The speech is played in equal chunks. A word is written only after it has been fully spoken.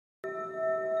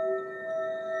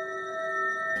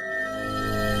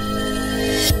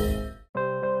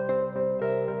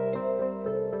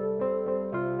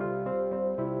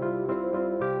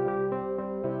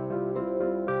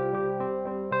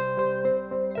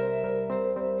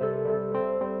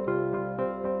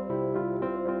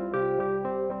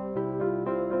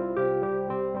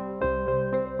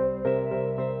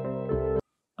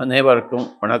அனைவருக்கும்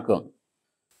வணக்கம்.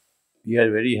 We are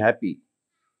very happy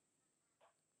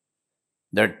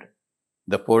that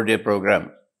the 4-day program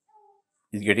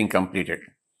is getting completed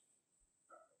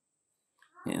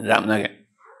in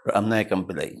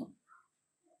Ramnayakamppillai,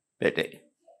 Pete.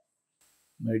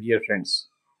 My dear friends,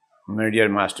 my dear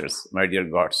masters, my dear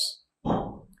gods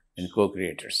and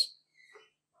co-creators,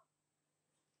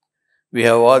 we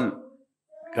have all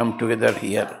come together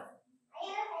here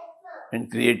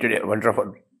and created a wonderful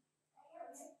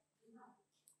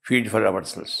field for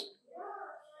ourselves.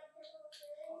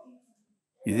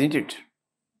 Isn't it?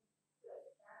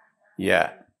 Yeah.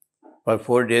 For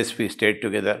 4 days we stayed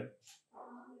together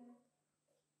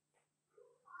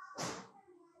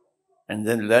and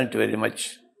then learnt very much.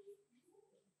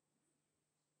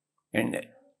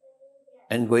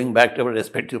 And going back to our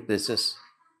respective places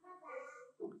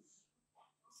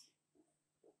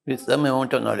with some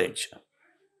amount of knowledge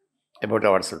about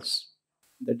ourselves.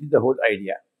 That is the whole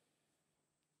idea.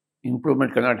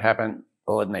 Improvement cannot happen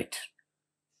overnight.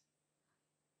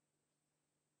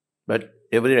 But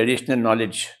every additional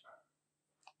knowledge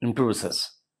improves us.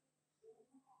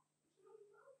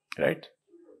 Right?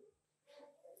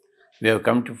 We have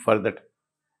come to for that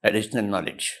additional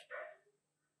knowledge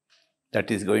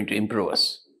that is going to improve us.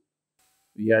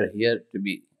 We are here to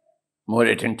be more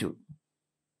attentive.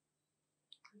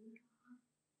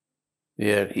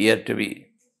 We are here to be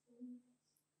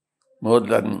more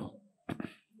learning.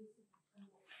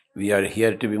 We are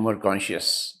here to be more conscious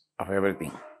of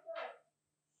everything.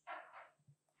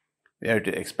 We have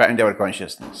to expand our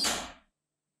consciousness.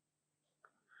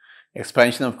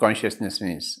 Expansion of consciousness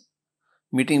means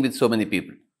meeting with so many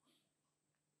people.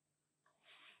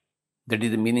 That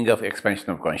is the meaning of expansion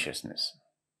of consciousness.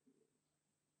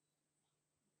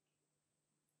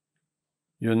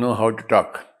 You know how to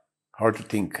talk, how to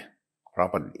think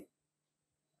properly.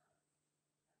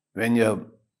 When you are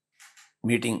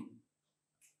meeting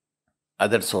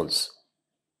other souls,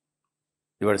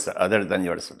 other than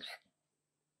yourself,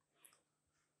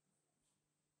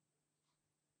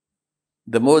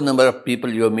 the more number of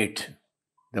people you meet,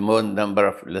 the more number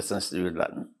of lessons you will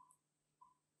learn.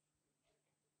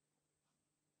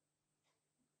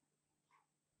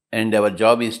 And our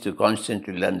job is to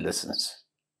constantly learn lessons.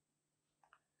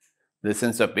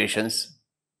 Lessons of patience,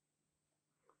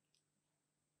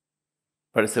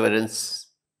 perseverance.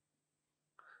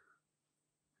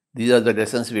 These are the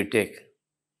lessons we take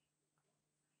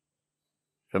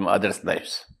from others'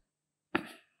 lives.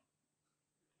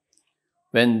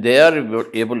 When they are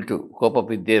able to cope up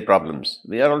with their problems,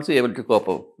 we are also able to cope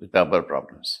up with our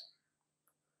problems.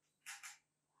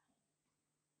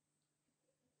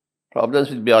 Problems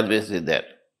will be always there.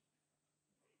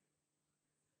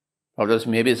 Problems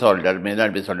may be solved or may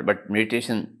not be solved, but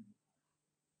meditation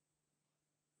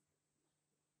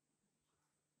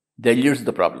dilutes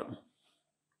the problem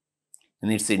in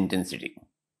its intensity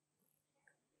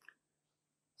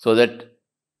so that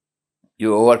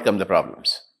you overcome the problems.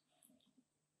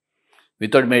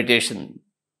 Without meditation,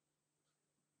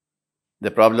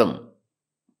 the problem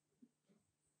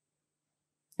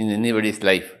in anybody's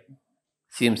life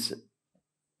seems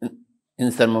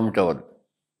insurmountable.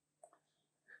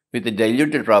 With a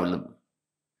diluted problem,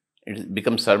 it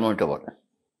becomes surmountable.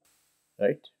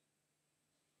 Right?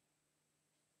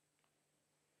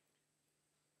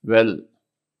 Well,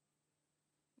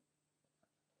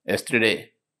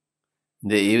 yesterday in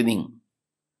the evening,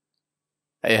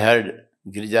 I heard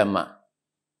Girijamma.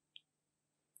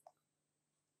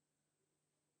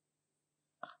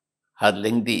 Her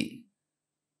lengthy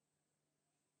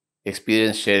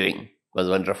experience sharing was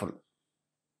wonderful.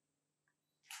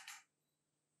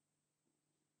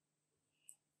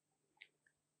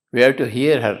 We have to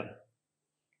hear her.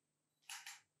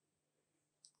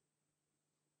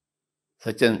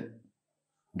 Such a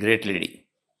great lady.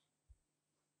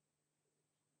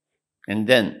 And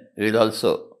then we will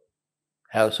also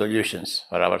have solutions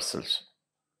for ourselves.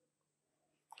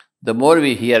 The more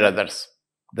we hear others,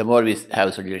 the more we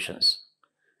have solutions.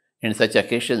 And such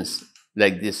occasions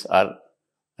like this are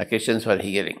occasions for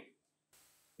hearing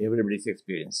everybody's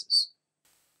experiences.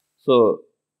 So,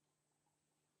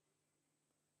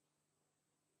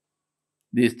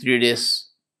 these 3 days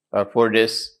or 4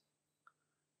 days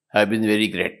have been very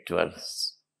great to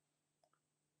us.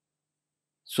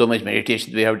 So much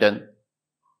meditation we have done,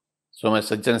 so much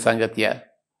Sajjana Sangatya.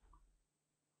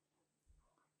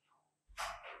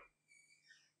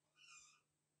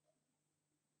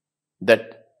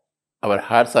 That our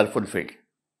hearts are fulfilled.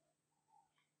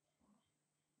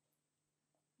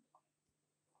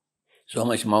 So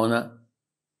much mauna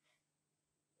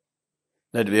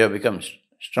that we have become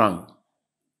strong.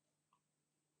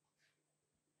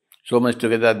 so much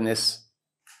togetherness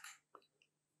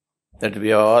that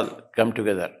we all come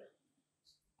together,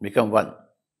 become one.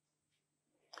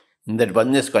 In that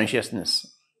oneness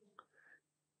consciousness,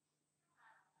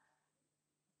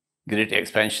 great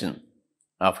expansion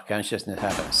of consciousness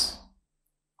happens.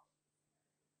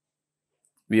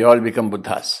 We all become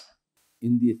Buddhas.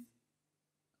 In these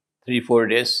 3-4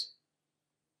 days,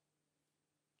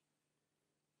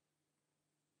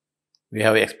 we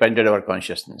have expanded our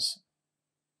consciousness.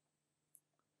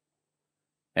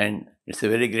 And it's a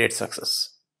very great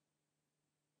success.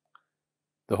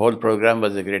 The whole program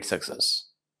was a great success.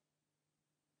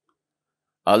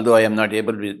 Although I am not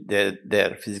able to be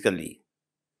there physically,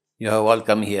 you have all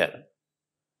come here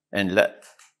and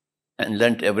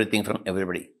learnt everything from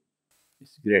everybody.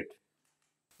 It's great.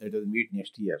 Let us meet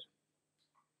next year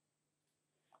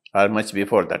or much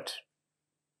before that.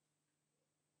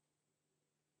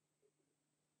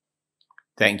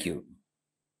 Thank you.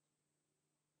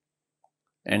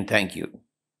 And thank you.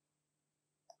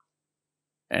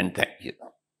 And thank you.